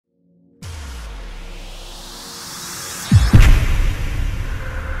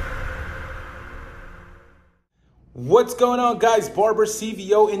What's going on, guys? Barber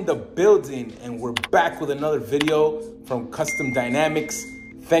CVO in the building, and we're back with another video from Custom Dynamics.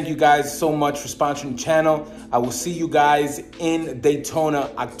 Thank you guys so much for sponsoring the channel. I will see you guys in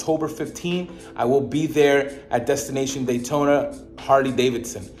Daytona, October 15. I will be there at Destination Daytona, Harley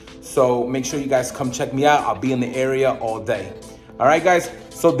Davidson. So make sure you guys come check me out. I'll be in the area all day. All right, guys.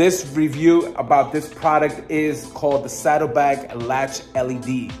 So this review about this product is called the SADDLEBAG LATCH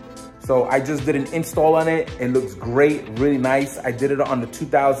LED. So I just did an install on it. It looks great, really nice. I did it on the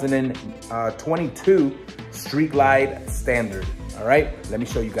 2022 Street Glide Standard. All right, let me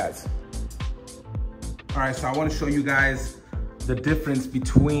show you guys. All right, so I want to show you guys the difference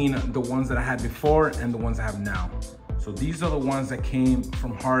between the ones that I had before and the ones I have now. So these are the ones that came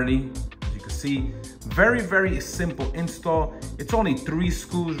from Harley. As you can see, very, very simple install. It's only 3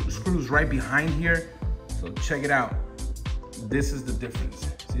 screws right behind here. So check it out. This is the difference.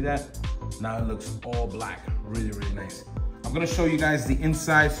 See that? Now it looks all black. Really, really nice. I'm gonna show you guys the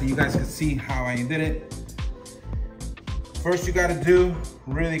inside so you guys can see how I did it. First you gotta do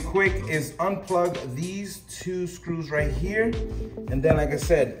really quick is unplug these 2 screws right here. And then, like I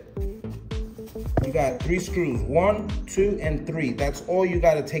said, you got 3 screws, 1, 2, and 3. That's all you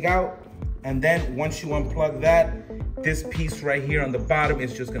gotta take out. And then once you unplug that, this piece right here on the bottom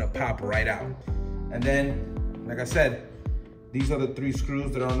is just gonna pop right out. And then, like I said, these are the 3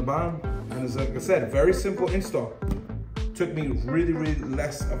 screws that are on the bottom. And as like I said, very simple install. Took me really, really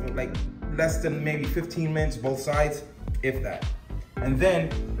less than maybe 15 minutes, both sides, if that. And then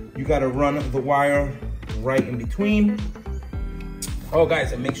you gotta run the wire right in between. Oh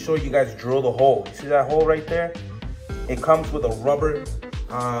guys, and make sure you guys drill the hole. You see that hole right there? It comes with a rubber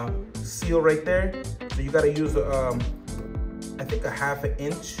seal right there. So you gotta use, I think a 1/2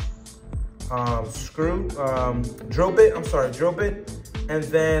 inch drill bit, and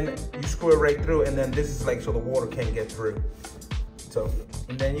then you screw it right through, and then this is like so the water can't get through. So,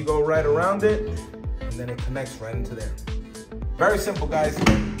 and then you go right around it, and then it connects right into there. Very simple, guys.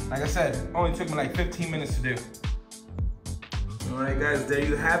 Like I said, only took me like 15 minutes to do. All right, guys, there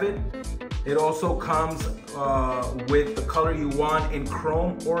you have it. It also comes with the color you want in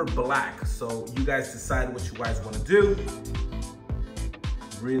chrome or black. So you guys decide what you guys want to do.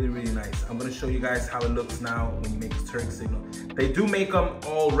 Really, really nice. I'm gonna show you guys how it looks now when you make a turn signal. They do make them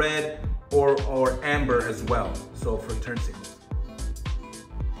all red or amber as well, so for turn signals.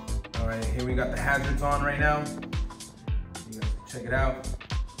 All right, here we got the hazards on right now. You guys can check it out.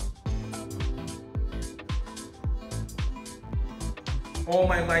 All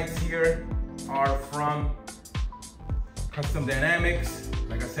my lights here are from Custom Dynamics.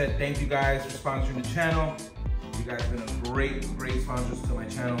 Like I said, thank you guys for sponsoring the channel. You guys have been a great sponsors to my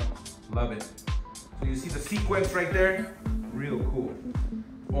channel. Love it. So you see the sequence right there? Real cool.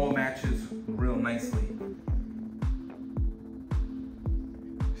 All matches real nicely.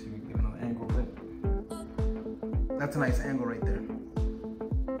 See, we can give another angle of it. That's a nice angle right there.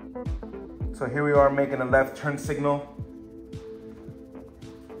 So here we are making a left turn signal.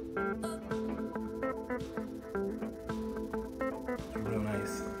 It's real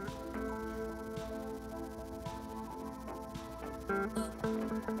nice.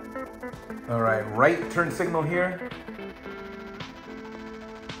 All right, right turn signal here.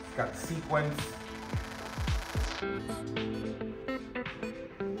 It's got the sequence.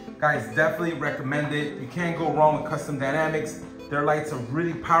 Guys, definitely recommend it. You can't go wrong with Custom Dynamics. Their lights are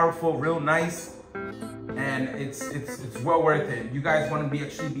really powerful, real nice, and it's well worth it. You guys want to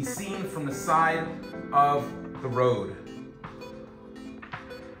actually be seen from the side of the road.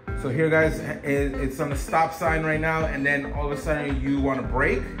 So here, guys, it's on the stop sign right now, and then all of a sudden you want to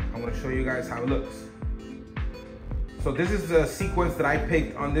brake. I'm going to show you guys how it looks. So this is the sequence that I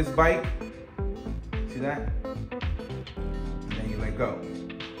picked on this bike. See that? And then you let go.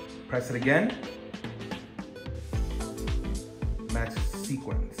 Press it again. Match the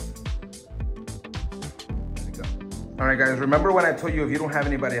sequence. There we go. All right, guys, remember when I told you if you don't have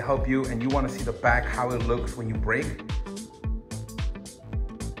anybody to help you and you want to see the back, how it looks when you brake?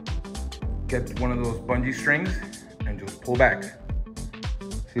 Get one of those bungee strings and just pull back.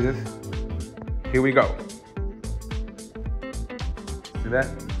 See this? Here we go. See that?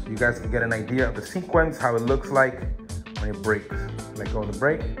 So you guys can get an idea of the sequence, how it looks like when it brakes. Let go of the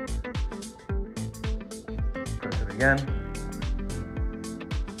brake. Press it again.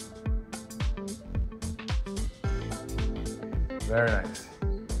 Very nice.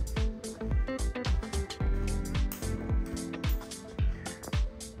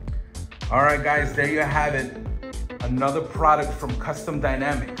 All right, guys, there you have it. Another product from Custom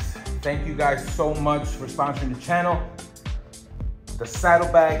Dynamics. Thank you guys so much for sponsoring the channel. The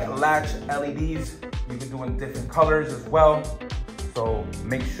SADDLEBAG LATCH LEDs. You can do in different colors as well. So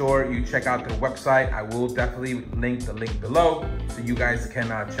make sure you check out their website. I will definitely link the link below so you guys can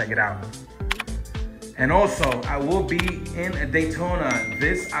check it out. And also, I will be in Daytona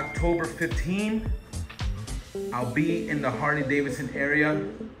this October 15. I'll be in the Harley Davidson area,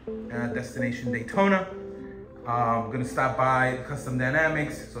 destination Daytona. I'm gonna stop by Custom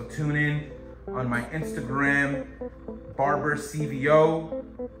Dynamics, so tune in on my Instagram,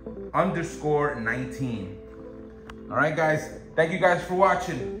 barbercvo_19. All right, guys. Thank you guys for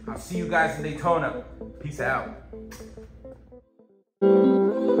watching. I'll see you guys in Daytona. Peace out.